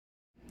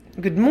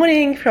Good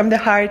morning from the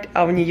heart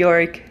of New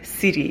York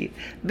City.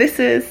 This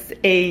is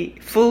a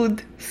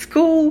food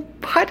school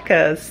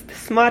podcast,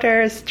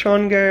 smarter,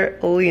 stronger,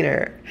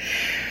 leaner.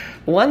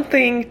 One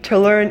thing to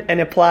learn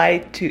and apply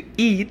to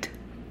eat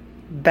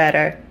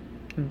better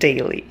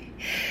daily.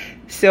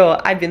 So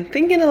I've been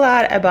thinking a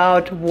lot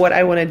about what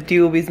I want to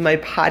do with my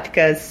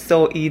podcast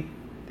so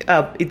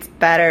it's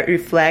better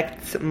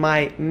reflects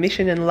my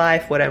mission in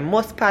life, what I'm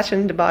most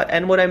passionate about.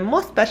 And what I'm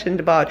most passionate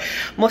about,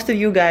 most of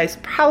you guys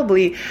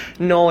probably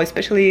know,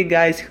 especially you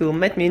guys who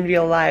met me in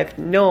real life,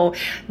 know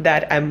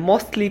that I'm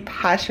mostly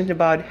passionate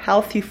about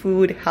healthy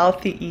food,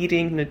 healthy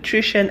eating,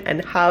 nutrition,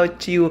 and how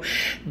to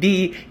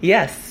be,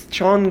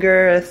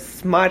 stronger,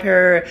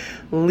 smarter,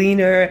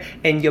 leaner,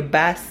 and your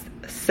best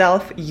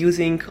self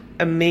using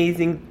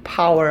amazing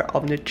power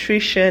of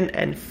nutrition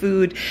and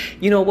food.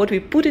 You know, what we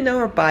put in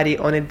our body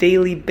on a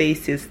daily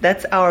basis,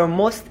 that's our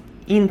most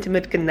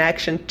intimate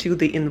connection to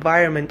the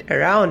environment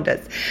around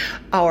us.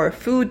 Our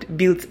food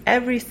builds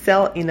every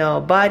cell in our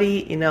body,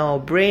 in our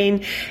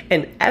brain,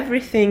 and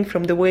everything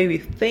from the way we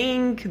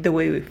think, the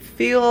way we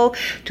feel,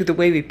 to the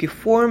way we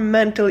perform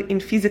mentally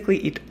and physically,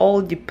 it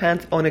all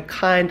depends on a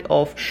kind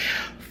of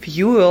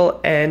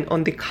fuel and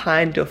on the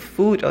kind of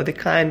food or the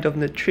kind of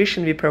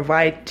nutrition we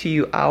provide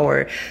to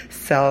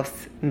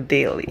ourselves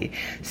daily.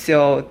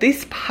 So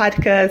this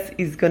podcast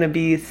is going to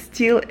be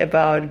still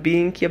about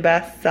being your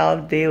best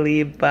self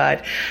daily,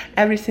 but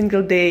every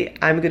single day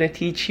I'm going to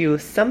teach you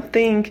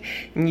something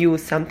new,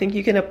 something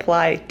you can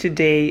apply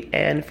today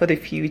and for the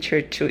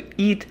future to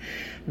eat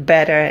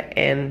better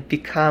and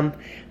become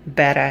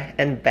better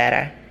and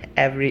better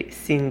every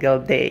single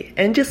day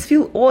and just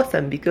feel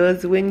awesome,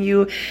 because when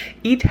you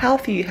eat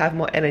healthy you have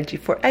more energy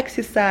for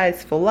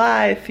exercise, for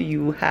life,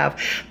 you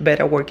have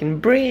better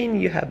working brain,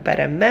 you have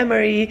better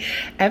memory,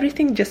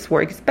 everything just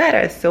works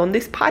better. So on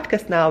this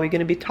podcast now we're going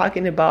to be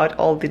talking about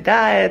all the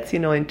diets,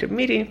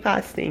 intermittent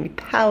fasting,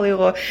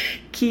 paleo,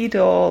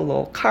 keto,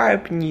 low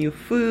carb, new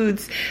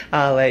foods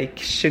like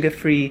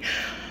sugar-free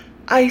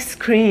ice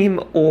cream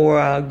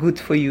or good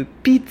for you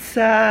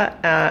pizza,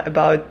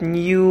 about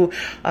new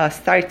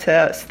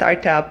startups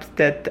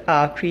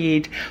that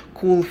create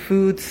cool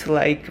foods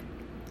like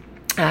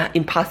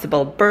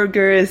Impossible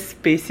Burgers,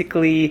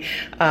 basically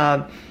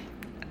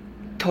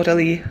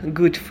totally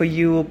good for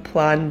you,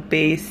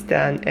 plant-based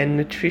and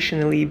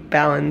nutritionally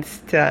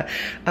balanced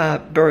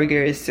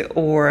burgers.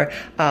 Or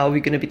we're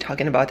going to be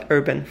talking about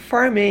urban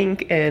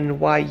farming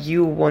and why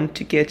you want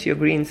to get your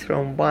greens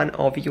from one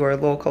of your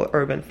local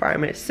urban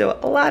farmers. So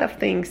a lot of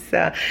things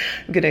going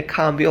to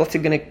come. We're also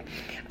going to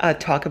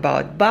talk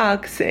about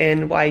bugs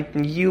and why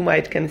you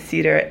might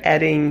consider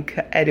adding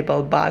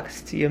edible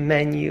bugs to your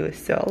menu.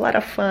 So a lot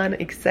of fun,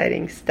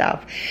 exciting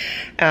stuff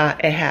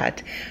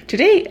ahead.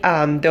 Today,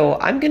 though,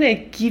 I'm going to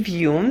give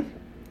you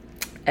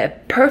a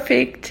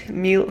perfect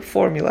meal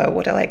formula,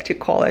 what I like to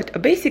call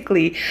it.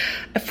 Basically,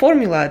 a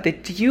formula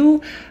that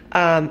you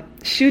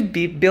should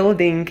be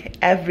building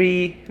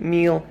every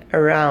meal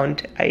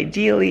around.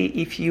 Ideally,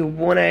 if you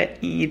want to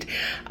eat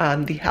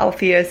the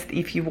healthiest,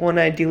 if you want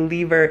to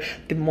deliver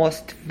the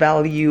most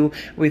value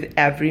with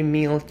every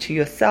meal to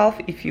yourself,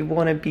 if you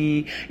want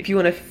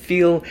to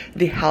feel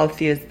the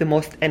healthiest, the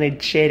most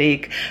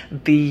energetic,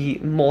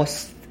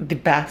 the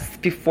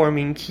best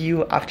performing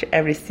you after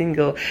every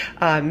single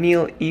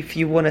meal, if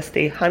you want to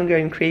stay hunger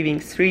and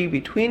cravings free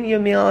between your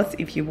meals,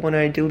 if you want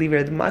to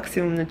deliver the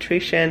maximum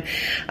nutrition,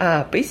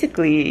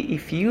 basically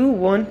if you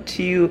want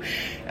to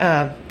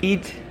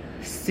eat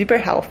super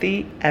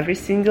healthy every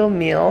single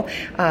meal,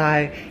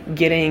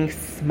 getting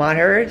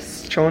smarter,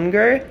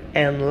 stronger,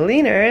 and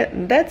leaner,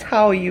 that's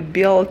how you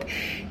build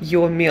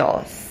your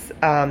meals.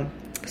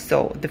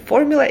 So the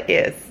formula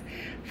is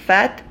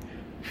fat,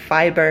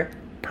 fiber,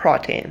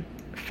 protein.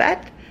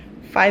 Fat,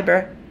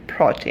 fiber,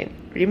 protein.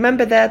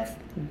 Remember, that's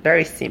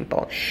very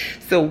simple.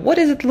 So what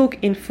does it look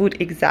in food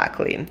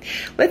exactly?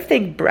 Let's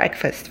take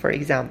breakfast, for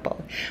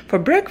example. For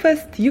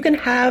breakfast, you can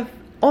have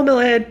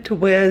omelette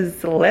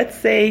with, let's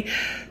say,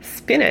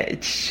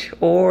 spinach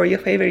or your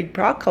favorite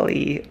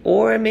broccoli,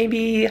 or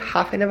maybe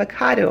half an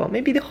avocado,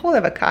 maybe the whole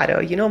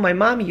avocado. My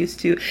mom used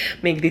to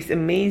make these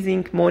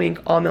amazing morning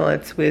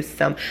omelettes with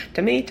some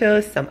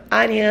tomatoes, some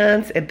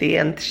onions. At the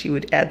end, she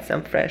would add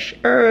some fresh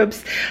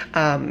herbs.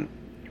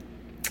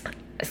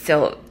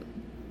 So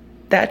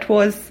that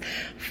was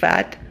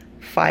fat,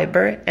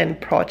 fiber,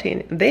 and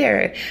protein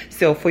there.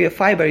 So for your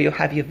fiber, you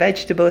have your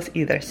vegetables,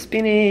 either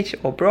spinach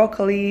or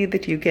broccoli,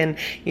 that you can,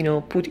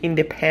 put in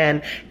the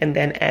pan and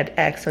then add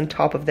eggs on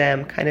top of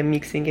them, kind of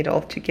mixing it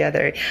all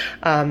together.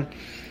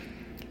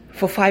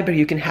 For fiber,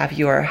 you can have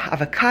your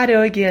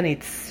avocado. Again,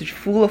 it's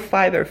full of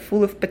fiber,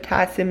 full of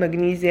potassium,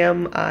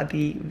 magnesium,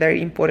 the very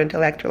important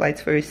electrolytes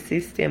for your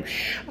system.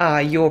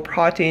 Your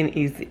protein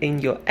is in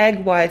your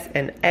egg whites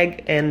and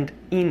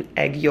in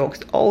egg yolks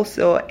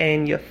also,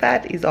 and your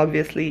fat is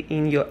obviously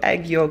in your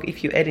egg yolk.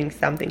 If you're adding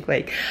something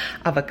like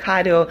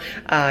avocado,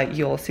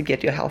 you also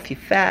get your healthy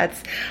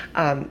fats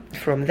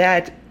from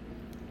that.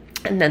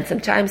 And then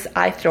sometimes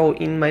I throw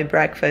in my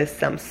breakfast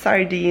some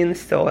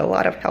sardines, so a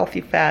lot of healthy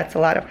fats, a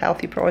lot of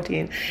healthy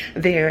protein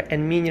there,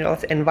 and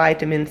minerals and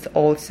vitamins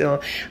also.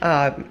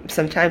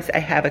 Sometimes I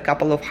have a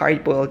couple of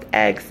hard-boiled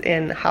eggs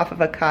and half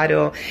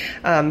avocado.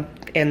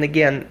 And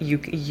again,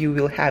 you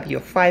will have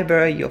your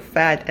fiber, your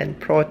fat, and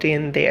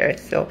protein there.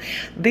 So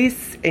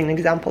this is an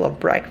example of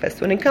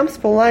breakfast. When it comes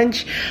for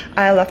lunch,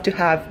 I love to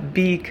have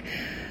big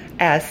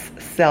as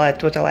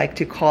salad, what I like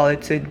to call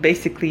it. So it's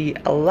basically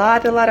a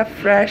lot of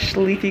fresh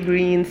leafy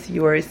greens,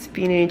 your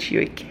spinach,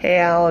 your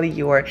kale,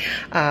 your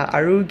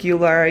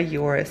arugula,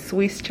 your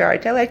Swiss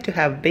chard. I like to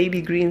have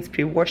baby greens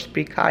pre-washed,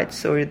 pre-cut,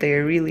 so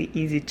they're really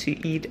easy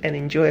to eat and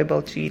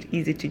enjoyable to eat,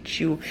 easy to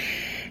chew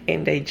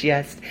and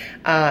digest.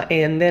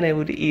 And then I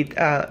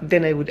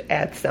would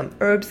add some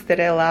herbs that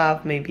I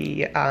love,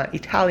 maybe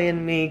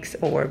Italian mix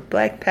or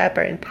black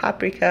pepper and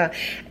paprika.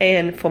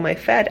 And for my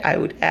fat, I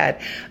would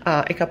add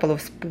a couple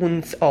of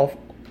spoons of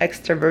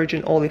extra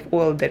virgin olive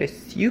oil that is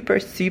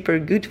super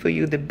good for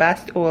you, the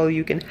best oil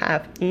you can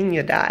have in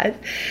your diet.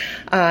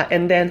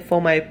 And then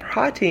for my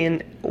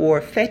protein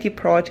or fatty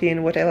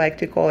protein, what I like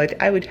to call it,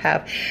 I would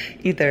have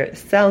either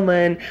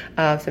salmon,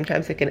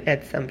 sometimes I can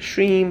add some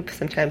shrimp,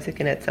 sometimes I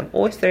can add some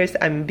oysters.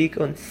 I'm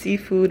big on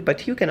seafood,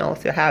 but you can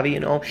also have,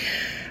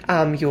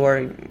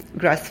 your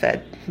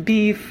grass-fed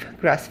beef,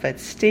 grass-fed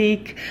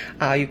steak.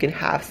 You can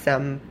have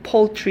some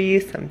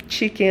poultry, some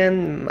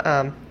chicken.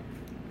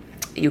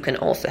 You can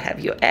also have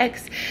your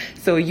eggs.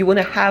 So you want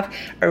to have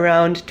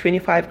around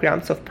 25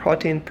 grams of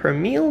protein per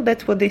meal.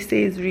 That's what they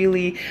say is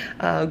really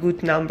a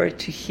good number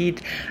to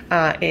hit.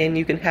 And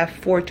you can have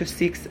 4 to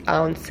 6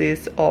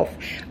 ounces of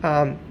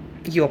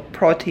your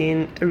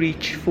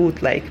protein-rich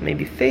food, like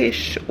maybe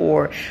fish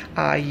or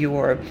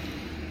your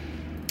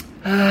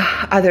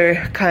other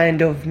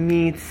kind of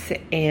meats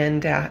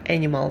and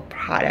animal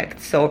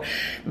products. So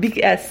big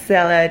ass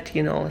salad,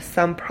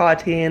 some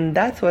protein,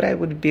 that's what I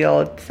would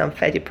build, some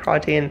fatty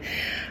protein,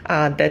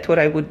 that's what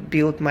I would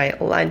build my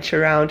lunch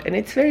around. And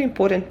it's very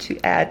important to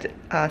add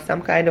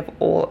some kind of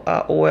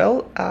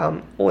oil.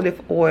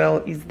 Olive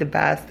oil is the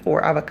best,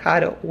 or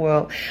avocado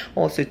oil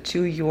also,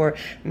 to your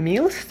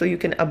meals, so you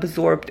can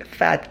absorb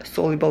fat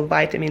soluble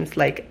vitamins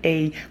like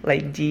A,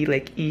 like D,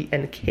 like E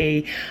and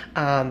K.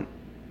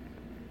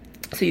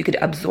 So you could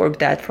absorb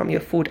that from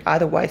your food.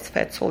 Otherwise,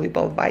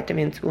 fat-soluble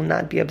vitamins will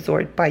not be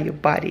absorbed by your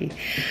body.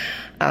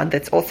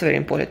 That's also very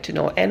important to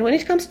know. And when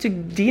it comes to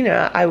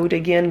dinner, I would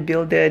again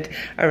build it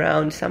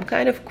around some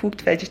kind of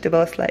cooked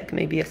vegetables, like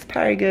maybe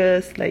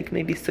asparagus, like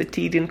maybe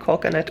sauteed in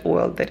coconut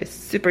oil that is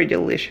super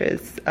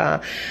delicious.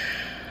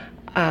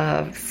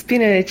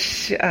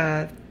 Spinach,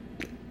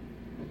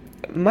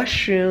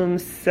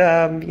 mushrooms,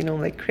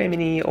 like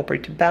cremini or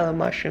portobello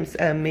mushrooms,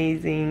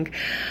 amazing.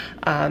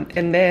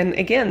 And then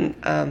again,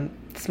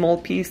 small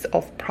piece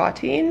of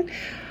protein,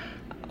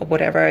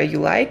 whatever you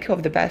like,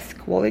 of the best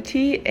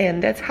quality.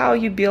 And that's how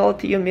you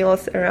build your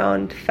meals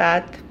around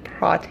fat,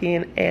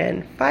 protein,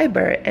 and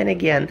fiber. And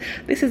again,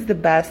 this is the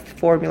best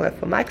formula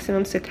for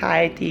maximum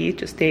satiety,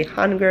 to stay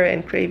hunger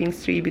and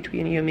cravings free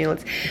between your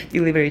meals,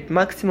 delivering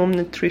maximum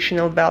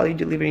nutritional value,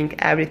 delivering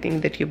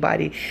everything that your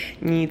body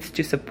needs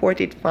to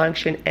support its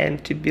function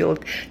and to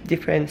build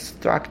different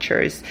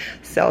structures,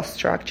 cell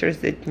structures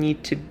that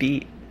need to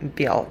be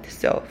built.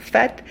 So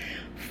fat,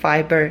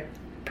 fiber,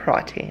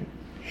 protein.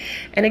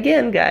 And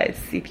again, guys,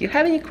 if you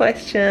have any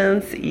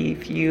questions,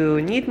 if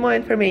you need more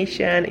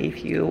information,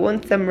 if you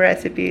want some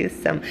recipes,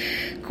 some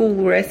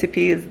cool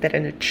recipes that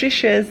are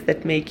nutritious,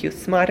 that make you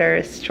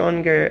smarter,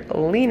 stronger,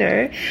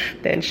 leaner,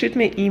 then shoot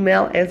me an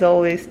email, as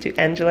always, to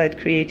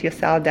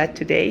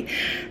Angela@createyourself.today.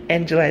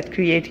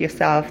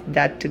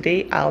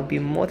 Angela@createyourself.today. I'll be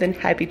more than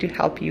happy to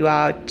help you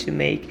out to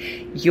make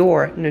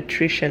your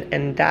nutrition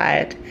and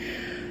diet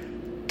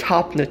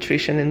top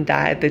nutrition and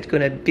diet that's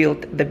gonna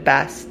build the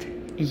best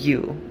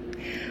you.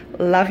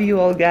 Love you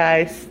all,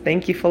 guys.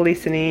 Thank you for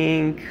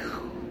listening.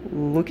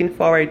 Looking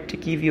forward to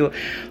give you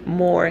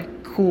more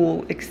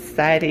cool,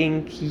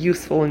 exciting,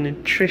 useful,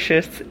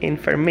 nutritious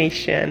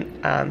information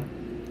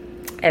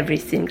every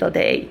single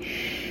day.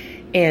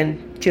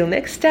 And till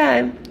next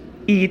time,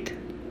 eat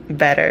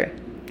better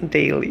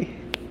daily.